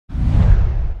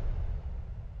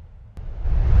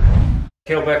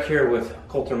Kalle Beck here with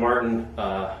Colton Martin,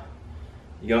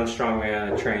 young strongman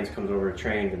that trains, comes over to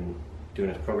train and doing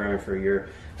his programming for a year.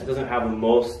 That doesn't have the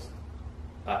most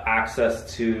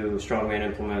access to strongman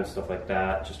implements, stuff like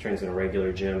that. Just trains in a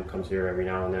regular gym, comes here every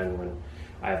now and then when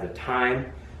I have the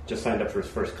time. Just signed up for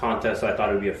his first contest, so I thought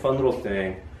it would be a fun little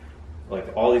thing. Like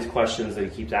all these questions that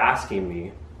he keeps asking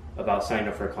me about signing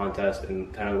up for a contest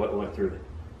and kind of what went through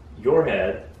your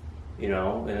head. You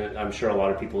know, and I'm sure a lot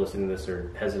of people listening to this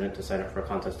are hesitant to sign up for a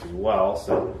contest as well.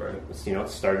 So, right. It's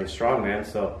starting strongman.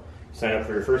 So, sign up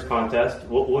for your first contest.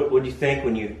 What do you think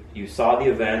when you saw the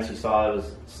events? You saw it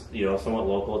was somewhat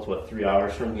local. It's what, 3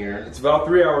 hours from here? It's about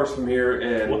 3 hours from here.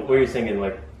 And what were you thinking?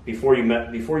 Like before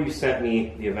you sent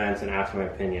me the events and asked my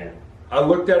opinion? I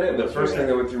looked at it, and the first thing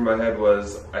that went through my head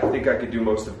was, I think I could do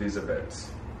most of these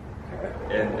events.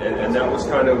 Okay. And that was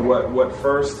kind of what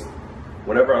first.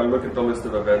 Whenever I look at the list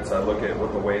of events, I look at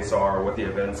what the weights are, what the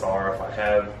events are, if I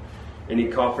have any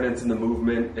confidence in the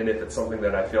movement, and if it's something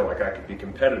that I feel like I could be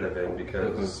competitive in,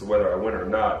 because whether I win or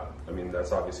not, I mean,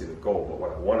 that's obviously the goal, but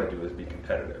what I want to do is be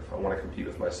competitive. I want to compete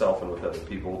with myself and with other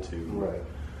people to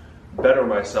better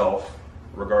myself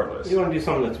regardless. You want to do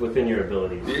something that's within your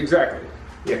abilities. Exactly.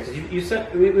 Yeah, because you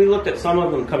said we looked at some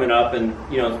of them coming up, and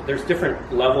there's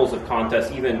different levels of contests.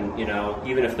 Even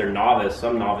if they're novice,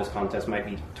 some novice contests might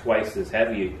be twice as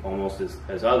heavy, almost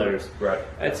as others. Right.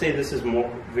 I'd say this is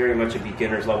very much a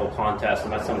beginner's level contest,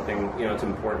 and that's something it's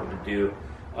important to do.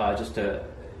 Just to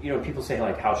people say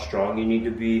like how strong you need to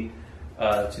be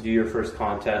to do your first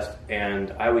contest,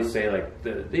 and I always say like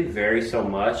they vary so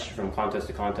much from contest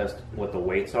to contest what the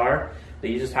weights are. That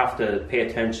you just have to pay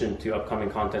attention to upcoming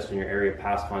contests in your area,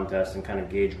 past contests, and kind of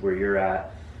gauge where you're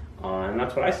at. And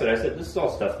that's what I said. I said, this is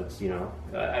all stuff that's,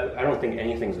 I don't think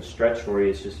anything's a stretch for you.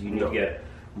 It's just you need to get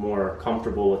more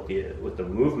comfortable with the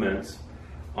movements.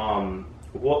 Not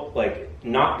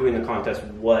doing the contest,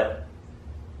 what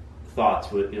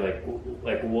thoughts would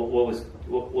what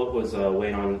was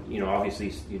weighing on,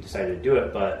 obviously you decided to do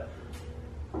it, but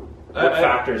what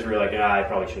factors were like, I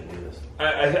probably shouldn't do this?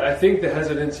 I think the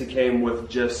hesitancy came with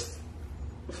just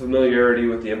familiarity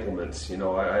with the implements.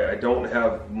 I don't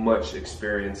have much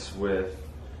experience with,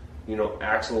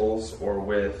 axles or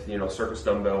with, circus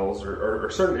dumbbells or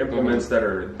certain implements that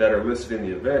are listed in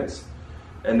the events.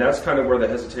 And that's kind of where the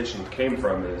hesitation came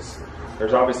from. Is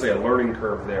there's obviously a learning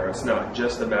curve there. It's not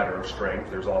just a matter of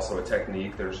strength. There's also a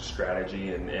technique. There's a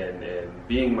strategy. And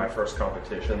being my first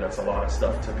competition, that's a lot of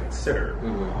stuff to consider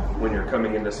when you're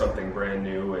coming into something brand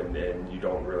new and you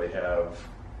don't really have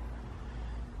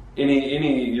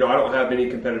any. I don't have any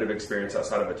competitive experience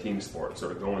outside of a team sport. So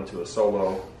to go into a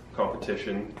solo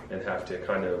competition and have to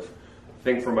kind of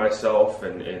think for myself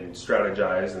and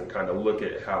strategize and kind of look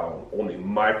at how only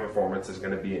my performance is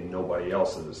going to be and nobody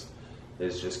else's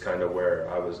is just kind of where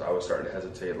I was starting to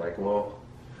hesitate. Like, well,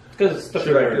 because it's stuff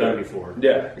you've never done before.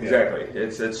 Yeah, exactly. Yeah.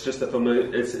 It's just a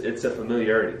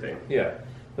familiarity thing. Yeah,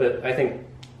 but I think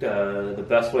the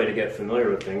best way to get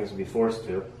familiar with things is to be forced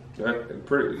to.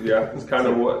 It's kind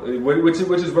of which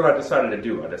is what I decided to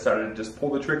do. I decided to just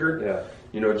pull the trigger.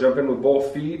 Yeah. Jump in with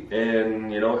both feet,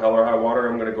 and hell or high water,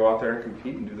 I'm going to go out there and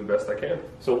compete and do the best I can.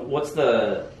 So what's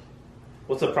the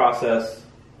process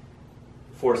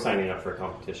for signing up for a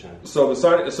competition? I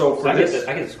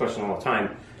get this question all the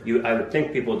time. I would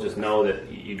think people just know that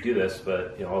you do this,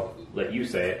 but I'll let you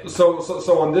say it. So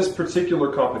on this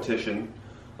particular competition,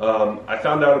 I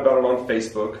found out about it on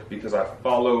Facebook because I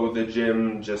follow the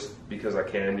gym just because I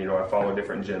can. I follow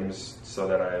different gyms so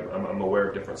that I'm aware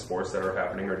of different sports that are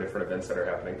happening or different events that are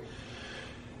happening.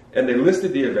 And they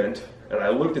listed the event, and I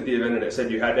looked at the event, and it said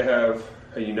you had to have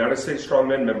a United States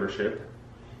Strongman membership,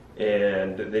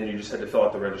 and then you just had to fill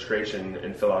out the registration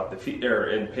and fill out the fee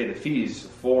and pay the fees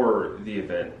for the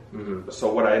event.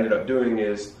 So what I ended up doing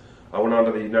is I went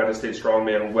onto the United States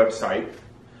Strongman website,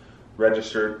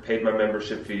 registered, paid my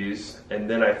membership fees, and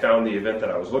then I found the event that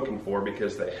I was looking for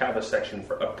because they have a section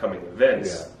for upcoming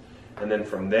events. Yeah. And then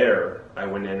from there, I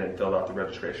went in and filled out the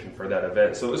registration for that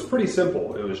event. So it was pretty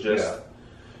simple. It was just,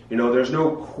 there's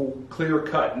no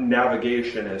clear-cut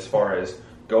navigation as far as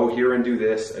go here and do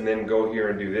this, and then go here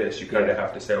and do this. You kind of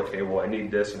have to say, okay, well, I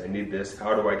need this and I need this.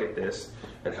 How do I get this?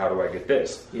 And how do I get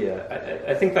this? Yeah,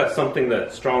 I think that's something that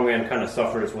Strongman kind of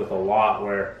suffers with a lot,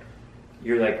 where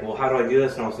you're like, well, how do I do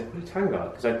this? And I was like, what are you talking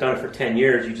about? Because I've done it for 10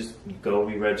 years. You go,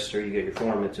 you register, you get your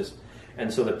form.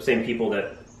 And so the same people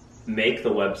that make the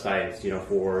websites,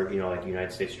 for, like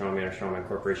United States Strongman or Strongman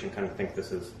Corporation kind of think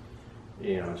this is,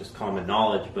 just common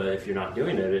knowledge. But if you're not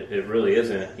doing it, it really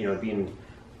isn't. Being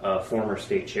a former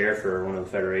state chair for one of the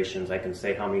federations, I can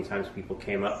say how many times people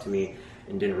came up to me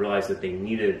and didn't realize that they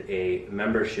needed a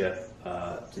membership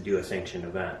to do a sanctioned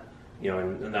event.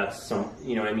 And that's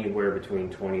anywhere between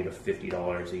 $20 to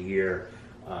 $50 a year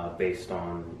based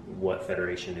on what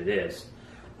federation it is.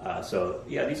 So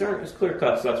these aren't as clear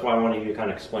cut. So that's why I wanted you to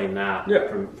kind of explain that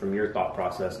from your thought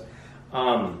process.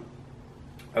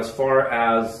 As far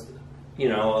as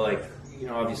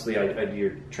obviously I do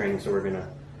your training, so we're gonna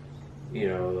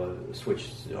switch.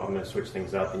 I'm gonna switch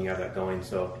things up, and you have that going.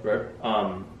 So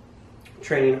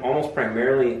training almost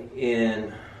primarily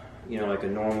in like a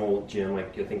normal gym,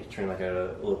 like I think you train like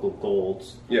a local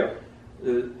Gold's. Yeah.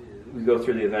 We go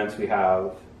through the events. We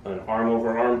have an arm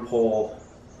over arm pull,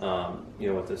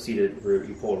 with a seated, where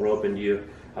you pull a rope into you.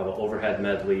 Have an overhead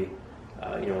medley,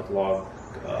 with log,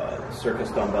 circus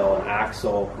dumbbell and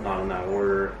axle, not in that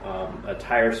order. A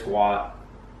tire squat,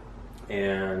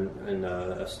 and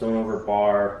a stone over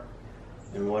bar,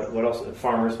 and what else? A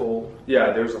farmer's hold.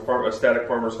 Yeah, there's a static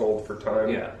farmer's hold for time.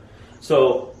 Yeah.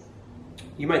 So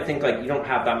you might think like you don't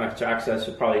have that much access.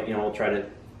 So probably we'll try to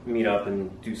meet up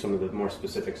and do some of the more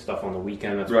specific stuff on the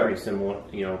weekend. That's pretty similar.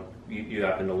 You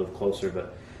happen to live closer,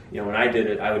 but when I did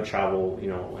it, I would travel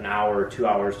an hour or 2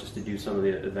 hours just to do some of the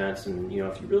events. And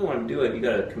if you really want to do it, you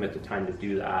got to commit the time to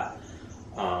do that.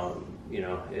 I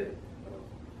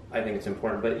think it's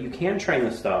important, but you can train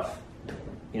the stuff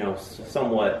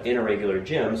somewhat in a regular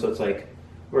gym. So it's like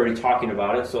we're already talking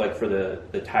about it. So like for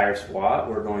the tire squat,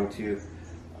 we're going to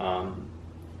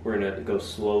go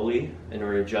slowly, and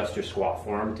we're going to adjust your squat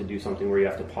form to do something where you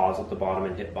have to pause at the bottom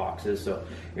and hit boxes. So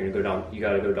you're going to go down. You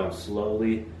got to go down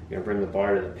slowly. You're going to bring the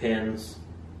bar to the pins,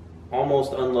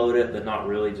 almost unload it, but not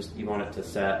really. Just you want it to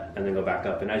set, and then go back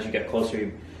up. And as you get closer,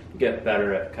 you get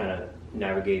better at kind of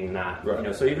navigating that.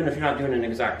 Right. So even if you're not doing an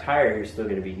exact tire, you're still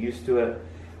going to be used to it.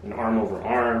 An arm over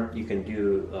arm, you can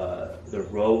do the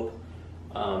rope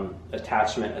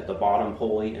attachment at the bottom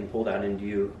pulley and pull that into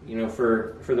you.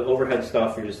 For the overhead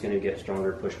stuff, you're just going to get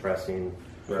stronger push pressing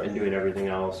and doing everything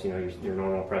else. Your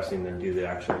normal pressing, then do the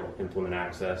actual implement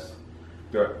access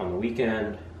on the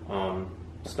weekend.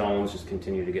 Stones, just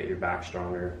continue to get your back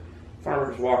stronger.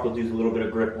 Farmer's walk will do a little bit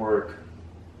of grip work,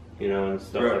 and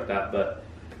stuff like that. But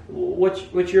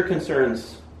what's your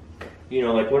concerns?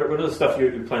 Like what are the stuff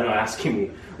you plan on asking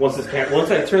me once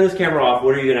I turn this camera off?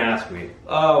 What are you going to ask me?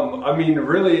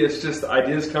 Really, it's just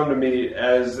ideas come to me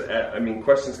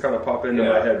questions kind of pop into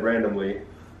my head randomly.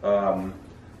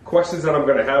 Questions that I'm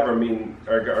going to have are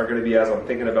going to be as I'm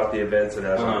thinking about the events and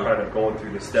as I'm kind of going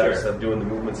through the steps of doing the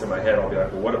movements in my head. I'll be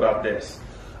like, well, what about this?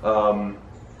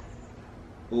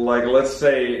 Like let's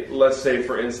say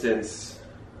for instance,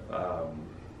 arm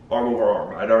over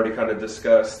arm. I'd already kind of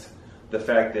discussed the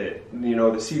fact that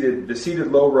the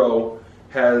seated low row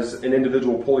has an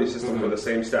individual pulley system for the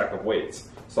same stack of weights,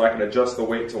 so I can adjust the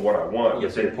weight to what I want.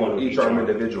 Yes, so pull each arm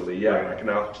individually. I can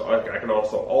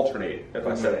also alternate if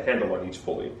I set a handle on each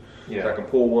pulley. So I can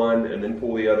pull one and then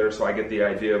pull the other, so I get the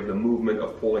idea of the movement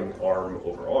of pulling arm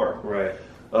over arm. Right.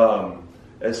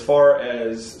 As far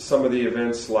as some of the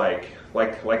events like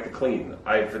the clean,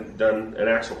 I've done an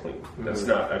axle clean. That's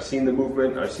not. I've seen the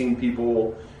movement. I've seen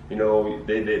people.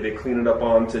 They clean it up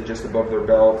onto just above their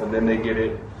belt, and then they get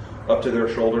it up to their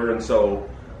shoulder. And so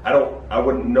I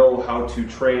wouldn't know how to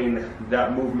train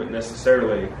that movement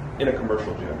necessarily in a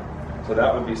commercial gym. So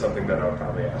that would be something that I would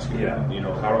probably ask you.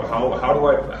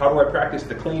 How do I practice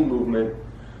the clean movement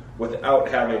without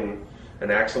having an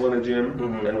axle in a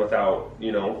gym and without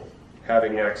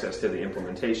having access to the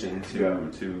implementation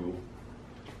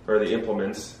or the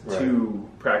implements to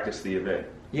practice the event.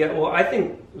 Yeah, well, I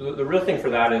think the real thing for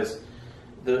that is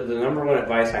the number one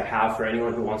advice I have for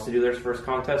anyone who wants to do their first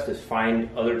contest is find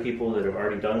other people that have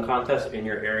already done contests in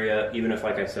your area. Even if,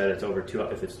 like I said, it's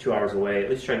if it's 2 hours away, at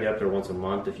least try to get up there once a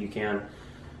month if you can.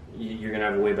 You're going to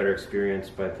have a way better experience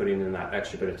by putting in that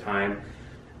extra bit of time,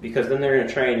 because then they're going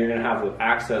to train. You're going to have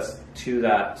access to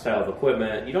that style of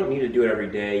equipment. You don't need to do it every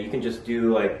day. You can just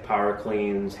do like power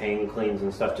cleans, hang cleans,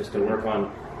 and stuff just to work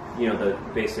on, the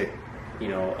basic,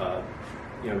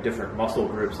 different muscle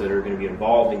groups that are going to be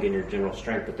involved in getting your general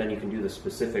strength. But then you can do the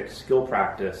specific skill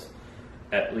practice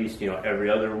at least, every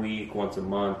other week, once a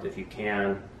month if you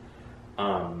can.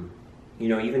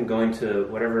 Even going to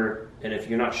whatever, and if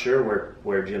you're not sure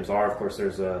where gyms are, of course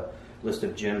there's a list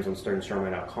of gyms on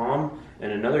StartingStrongman.com.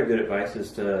 And another good advice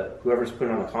is to whoever's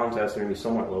putting on the contest, they're going to be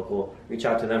somewhat local, reach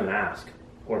out to them and ask,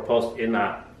 or post in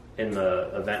the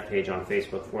event page on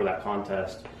Facebook for that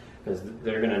contest, because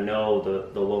they're going to know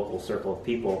the local circle of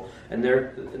people, and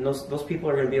those people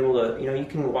are going to be able to, you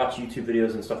can watch YouTube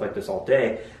videos and stuff like this all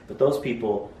day, but those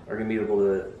people are going to be able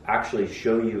to actually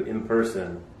show you in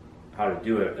person how to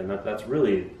do it, and that's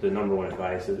really the number one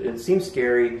advice. It seems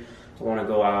scary to want to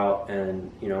go out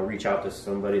and, you know, reach out to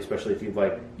somebody, especially if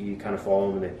you kind of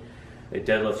follow them and they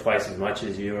deadlift twice as much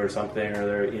as you or something, or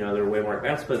they're way more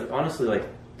advanced. But honestly, like,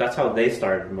 that's how they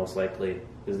started most likely,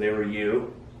 is they were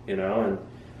you know,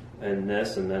 and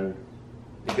this, and then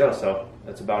you go. So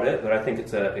that's about it. But I think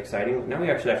it's exciting. Now we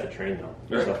actually have to train though.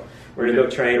 Right. So we're gonna go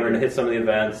train. We're gonna hit some of the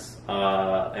events,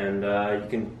 and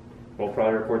we'll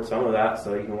probably record some of that,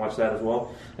 so you can watch that as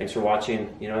well. Thanks for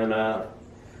watching. You know, and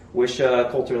wish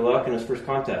Coulter luck in his first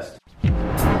contest.